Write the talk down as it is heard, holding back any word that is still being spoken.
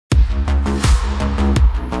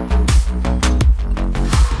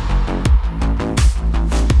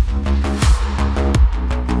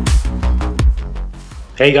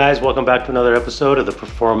Hey guys, welcome back to another episode of the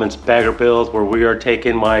Performance Bagger Build, where we are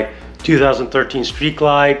taking my 2013 Street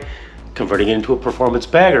Glide, converting it into a performance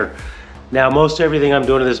bagger. Now, most everything I'm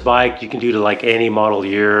doing to this bike, you can do to like any model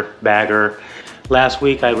year bagger. Last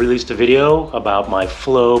week, I released a video about my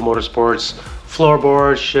FLO Motorsports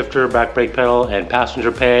floorboard, shifter, back brake pedal, and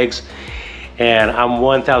passenger pegs. And I'm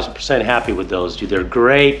 1000% happy with those, dude. They're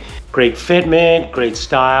great. Great fitment, great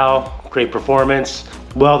style, great performance.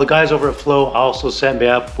 Well, the guys over at FLO also set me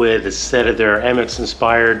up with a set of their MX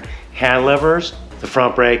inspired hand levers, the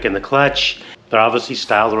front brake and the clutch. They're obviously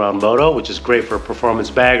styled around moto, which is great for a performance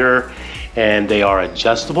bagger, and they are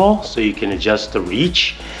adjustable, so you can adjust the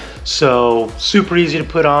reach. So super easy to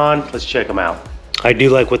put on. Let's check them out. I do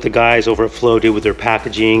like what the guys over at FLO did with their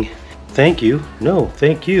packaging. Thank you. No,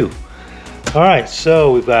 thank you. All right,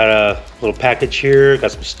 so we've got a little package here,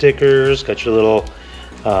 got some stickers, got your little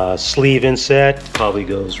sleeve inset, probably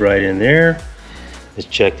goes right in there. Let's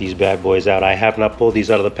check these bad boys out. I have not pulled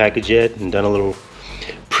these out of the package yet and done a little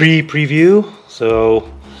preview.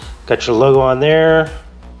 So got your logo on there,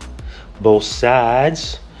 both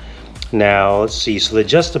sides. Now let's see, so the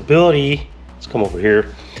adjustability, let's come over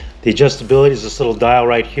here. The adjustability is this little dial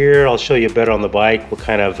right here. I'll show you better on the bike what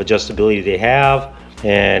kind of adjustability they have.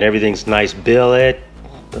 And everything's nice billet.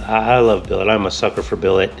 I love billet, I'm a sucker for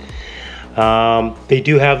billet. They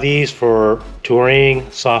do have these for touring,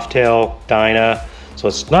 softail, dyna, so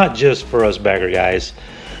it's not just for us bagger guys.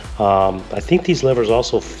 I think these levers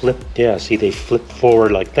also flip, yeah, see they flip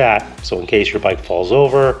forward like that, so in case your bike falls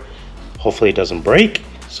over, hopefully it doesn't break.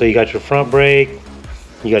 So you got your front brake,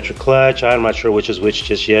 you got your clutch. I'm not sure which is which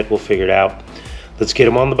just yet, we'll figure it out. Let's get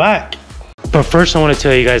them on the back. But first I want to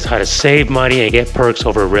tell you guys how to save money and get perks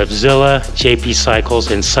over Revzilla, JP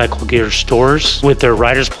Cycles, and Cycle Gear stores. With their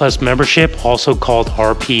Riders Plus membership, also called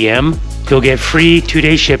RPM, you'll get free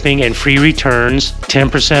 2-day shipping and free returns,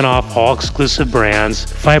 10% off all exclusive brands,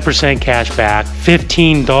 5% cash back,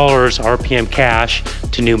 $15 RPM cash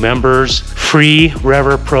to new members, free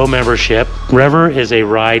Rever Pro membership. Rever is a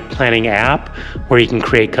ride planning app where you can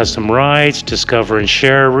create custom rides, discover and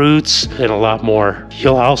share routes, and a lot more.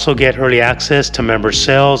 You'll also get early access to member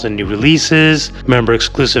sales and new releases, member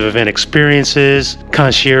exclusive event experiences,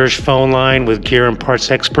 concierge phone line with gear and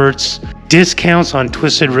parts experts, discounts on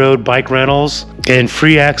Twisted Road bike rentals, and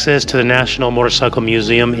free access to the National Motorcycle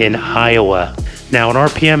Museum in Iowa. Now, an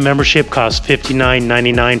RPM membership costs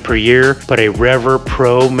 $59.99 per year, but a Rever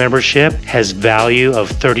Pro membership has value of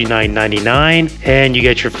 $39.99, and you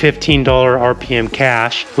get your $15 RPM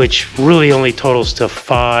cash, which really only totals to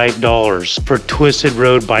 $5. For Twisted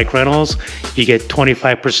Road bike rentals, you get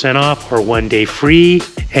 25% off or 1 day free,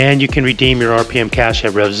 and you can redeem your RPM cash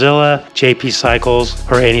at Revzilla, JP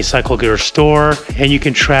Cycles, or any Cycle Gear store, and you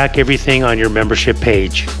can track everything on your membership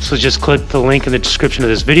page. So just click the link in the description of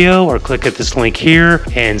this video or click at this link here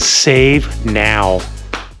and save now.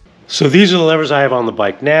 So these are the levers I have on the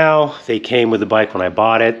bike now. They came with the bike when I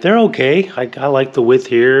bought it. They're okay. I like the width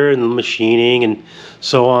here and the machining and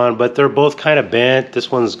so on, but they're both kind of bent.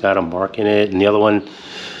 This one's got a mark in it and the other one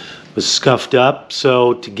was scuffed up.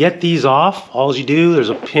 So to get these off, all you do, there's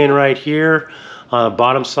a pin right here. On the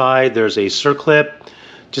bottom side, there's a circlip.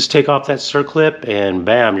 Just take off that circlip and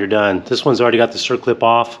bam, you're done. This one's already got the circlip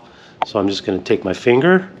off. So I'm just gonna take my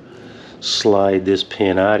finger, slide this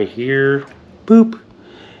pin out of here, boop.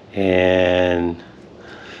 And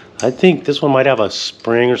I think this one might have a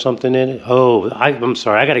spring or something in it. Oh, I'm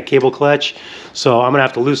sorry, I got a cable clutch. So I'm gonna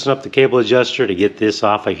have to loosen up the cable adjuster to get this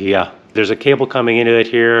off of here. There's a cable coming into it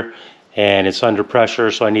here and it's under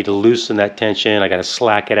pressure, so I need to loosen that tension. I gotta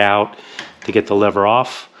slack it out to get the lever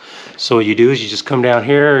off. So what you do is you just come down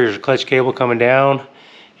here, here's a clutch cable coming down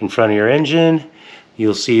in front of your engine.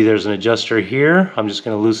 You'll see there's an adjuster here. I'm just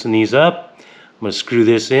gonna loosen these up. I'm gonna screw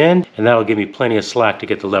this in and that'll give me plenty of slack to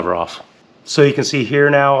get the lever off. So you can see here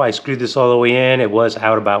now, I screwed this all the way in. It was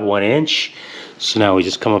out about 1 inch. So now we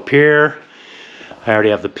just come up here. I already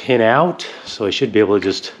have the pin out, so I should be able to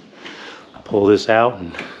just pull this out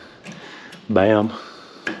and bam.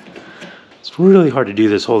 It's really hard to do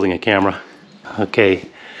this holding a camera. Okay,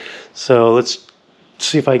 so let's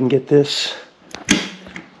see if I can get this.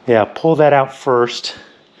 Yeah, pull that out first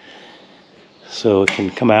so it can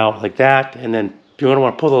come out like that, and then you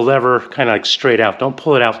want to pull the lever kind of like straight out. Don't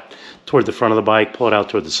pull it out toward the front of the bike, pull it out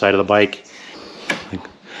toward the side of the bike like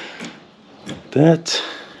that,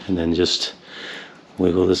 and then just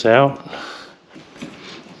wiggle this out.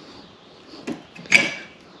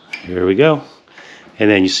 Here we go. And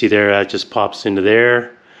then you see there, that just pops into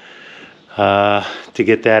there. To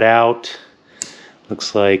get that out,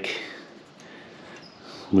 looks like,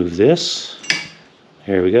 move this,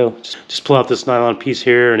 Here we go. Just pull out this nylon piece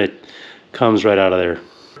here and it comes right out of there.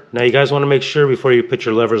 Now you guys want to make sure before you put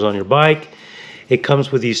your levers on your bike, it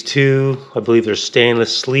comes with these two, I believe they're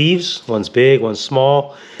stainless sleeves. One's big, one's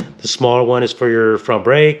small. The smaller one is for your front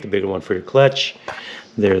brake, the bigger one for your clutch.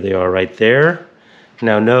 There they are right there.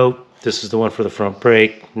 Now note, this is the one for the front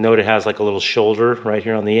brake. Note it has like a little shoulder right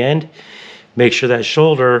here on the end. Make sure that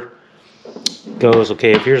shoulder goes,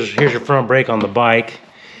 okay, if here's your front brake on the bike,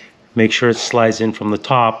 make sure it slides in from the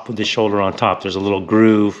top with the shoulder on top. There's a little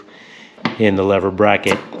groove in the lever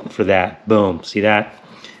bracket for that. Boom, see that?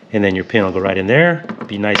 And then your pin will go right in there,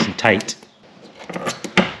 be nice and tight.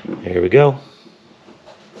 There we go.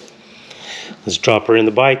 Let's drop her in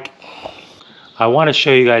the bike. I want to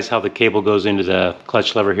show you guys how the cable goes into the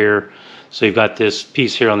clutch lever here. So you've got this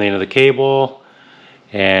piece here on the end of the cable,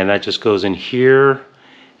 and that just goes in here,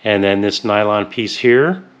 and then this nylon piece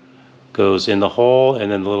here goes in the hole,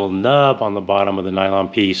 and then the little nub on the bottom of the nylon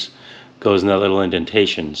piece goes in that little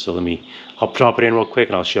indentation. So I'll drop it in real quick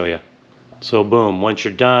and I'll show you. So boom, once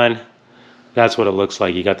you're done, that's what it looks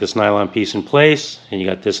like. You got this nylon piece in place and you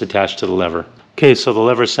got this attached to the lever. Okay, so the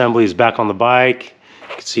lever assembly is back on the bike.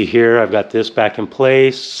 You can see here I've got this back in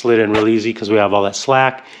place, slid in real easy because we have all that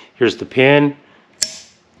slack. Here's the pin.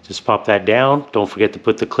 Just pop that down. Don't forget to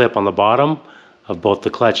put the clip on the bottom of both the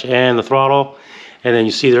clutch and the throttle. And then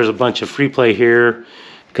you see there's a bunch of free play here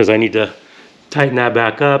because I need to tighten that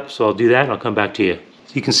back up. So I'll do that and I'll come back to you.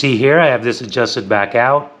 So you can see here I have this adjusted back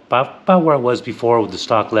out about where it was before with the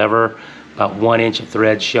stock lever, about 1 inch of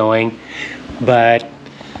thread showing. But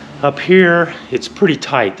up here it's pretty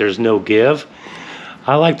tight. There's no give.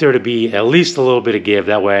 I like there to be at least a little bit of give.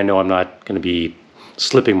 That way I know I'm not going to be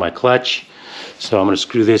slipping my clutch. So I'm going to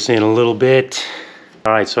screw this in a little bit.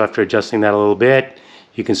 All right, so after adjusting that a little bit,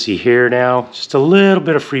 you can see here now, just a little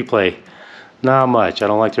bit of free play. Not much. I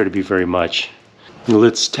don't like there to be very much.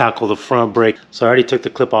 Let's tackle the front brake. So I already took the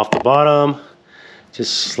clip off the bottom.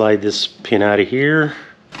 Just slide this pin out of here.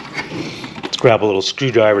 Let's grab a little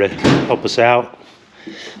screwdriver to help us out.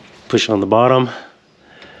 Push on the bottom.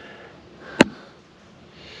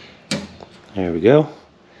 There we go.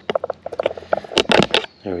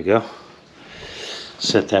 There we go.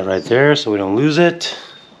 Set that right there so we don't lose it.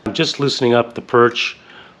 I'm just loosening up the perch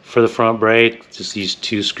for the front brake. Just these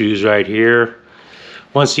two screws right here.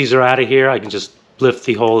 Once these are out of here, I can just lift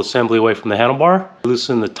the whole assembly away from the handlebar.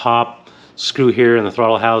 Loosen the top screw here in the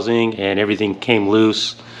throttle housing and everything came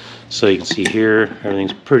loose. So you can see here,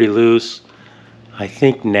 everything's pretty loose. I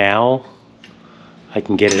think now I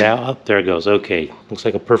can get it out. Oh, there it goes. Okay, looks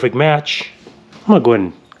like a perfect match. I'm gonna go ahead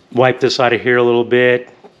and wipe this out of here a little bit.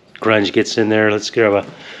 Grunge gets in there. Let's grab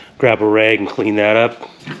a rag and clean that up.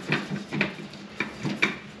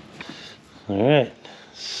 All right,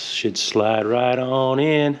 should slide right on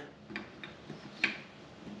in.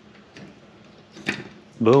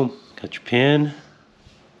 Boom, got your pin.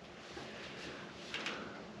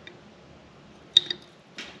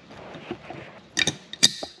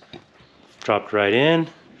 Dropped right in.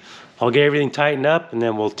 I'll get everything tightened up and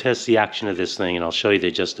then we'll test the action of this thing and I'll show you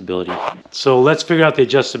the adjustability. So let's figure out the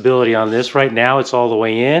adjustability on this. Right now it's all the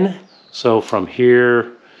way in. So from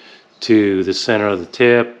here to the center of the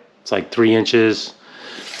tip, it's like 3 inches.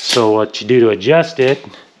 So what you do to adjust it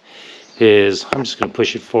is, I'm just gonna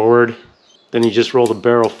push it forward. Then you just roll the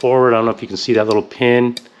barrel forward. I don't know if you can see that little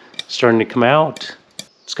pin starting to come out.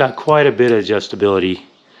 It's got quite a bit of adjustability.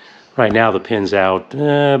 Right now the pin's out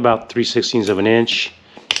about 3/16 of an inch.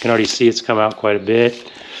 You can already see it's come out quite a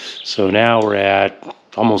bit. So now we're at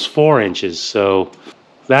almost 4 inches. So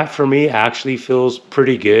that for me actually feels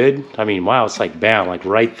pretty good. I mean, wow, it's like bam, like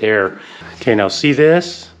right there. Okay, now see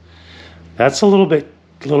this? That's a little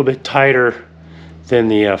bit tighter than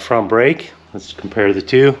the front brake. Let's compare the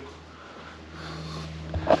two.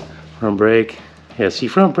 Front brake. Yeah, see,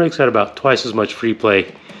 front brake's had about twice as much free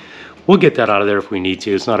play. We'll get that out of there if we need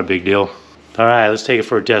to. It's not a big deal. All right, let's take it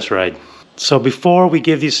for a test ride. So before we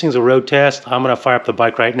give these things a road test, I'm gonna fire up the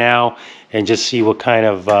bike right now and just see what kind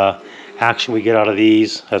of action we get out of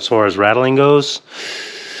these as far as rattling goes.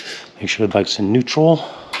 Make sure the bike's in neutral.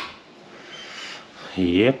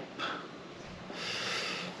 Yep.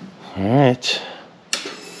 All right.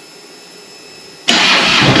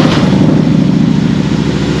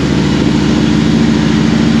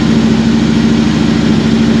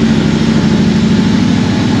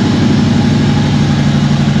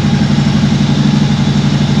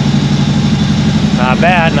 Not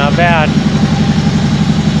bad, not bad.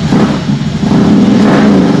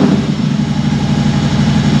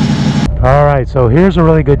 All right, so here's a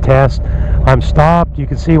really good test. I'm stopped. You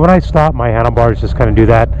can see when I stop, my handlebars just kind of do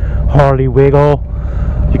that Harley wiggle.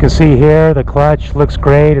 You can see here the clutch looks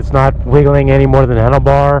great. It's not wiggling any more than the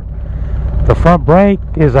handlebar. The front brake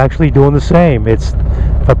is actually doing the same. If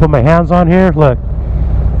I put my hands on here, look,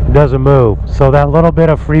 it doesn't move. So that little bit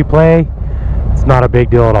of free play, it's not a big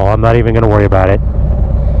deal at all. I'm not even going to worry about it.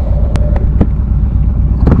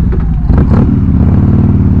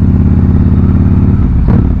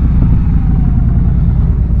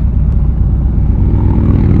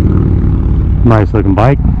 Nice looking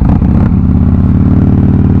bike.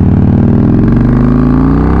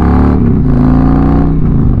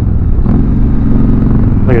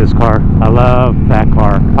 Look at this car. I love that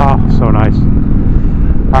car. Oh, so nice.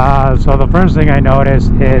 So the first thing I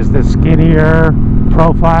noticed is the skinnier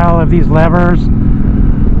profile of these levers.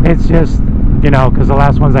 It's just, you know, because the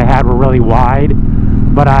last ones I had were really wide.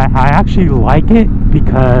 But I actually like it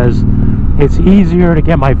because it's easier to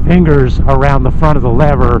get my fingers around the front of the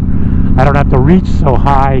lever. I don't have to reach so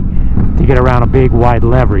high to get around a big wide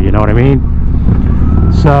lever, you know what I mean?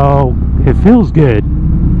 So it feels good.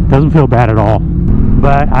 Doesn't feel bad at all.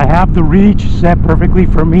 But I have the reach set perfectly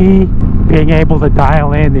for me. Being able to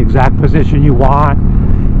dial in the exact position you want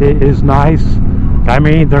is nice. I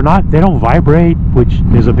mean, they don't vibrate, which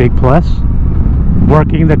is a big plus.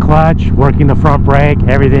 Working the clutch, working the front brake,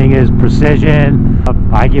 everything is precision.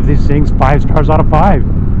 I give these things 5 stars out of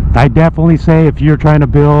 5. I definitely say if you're trying to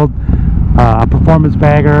build a performance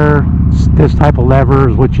bagger, this type of lever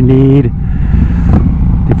is what you need.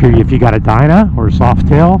 If you got a Dyna or a soft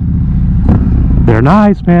tail, they're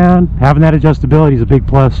nice, man. Having that adjustability is a big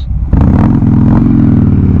plus.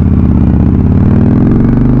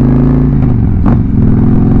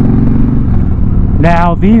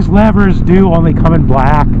 Now these levers do only come in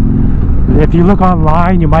black. If you look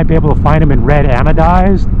online, you might be able to find them in red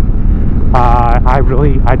anodized.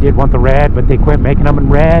 I did want the red, but they quit making them in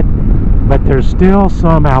red. But there's still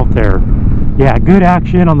some out there. Yeah, good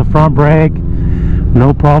action on the front brake.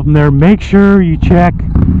 No problem there. Make sure you check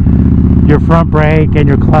your front brake and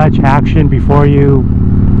your clutch action before you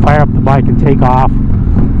fire up the bike and take off,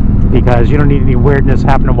 because you don't need any weirdness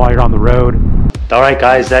happening while you're on the road. Alright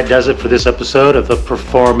guys, that does it for this episode of the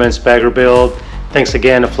Performance Bagger Build. Thanks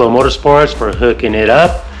again to FLO Motorsports for hooking it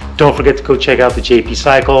up. Don't forget to go check out the JP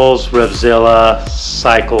Cycles, Revzilla,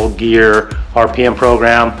 Cycle Gear, RPM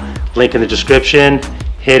program. Link in the description.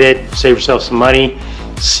 Hit it, save yourself some money.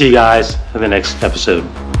 See you guys in the next episode.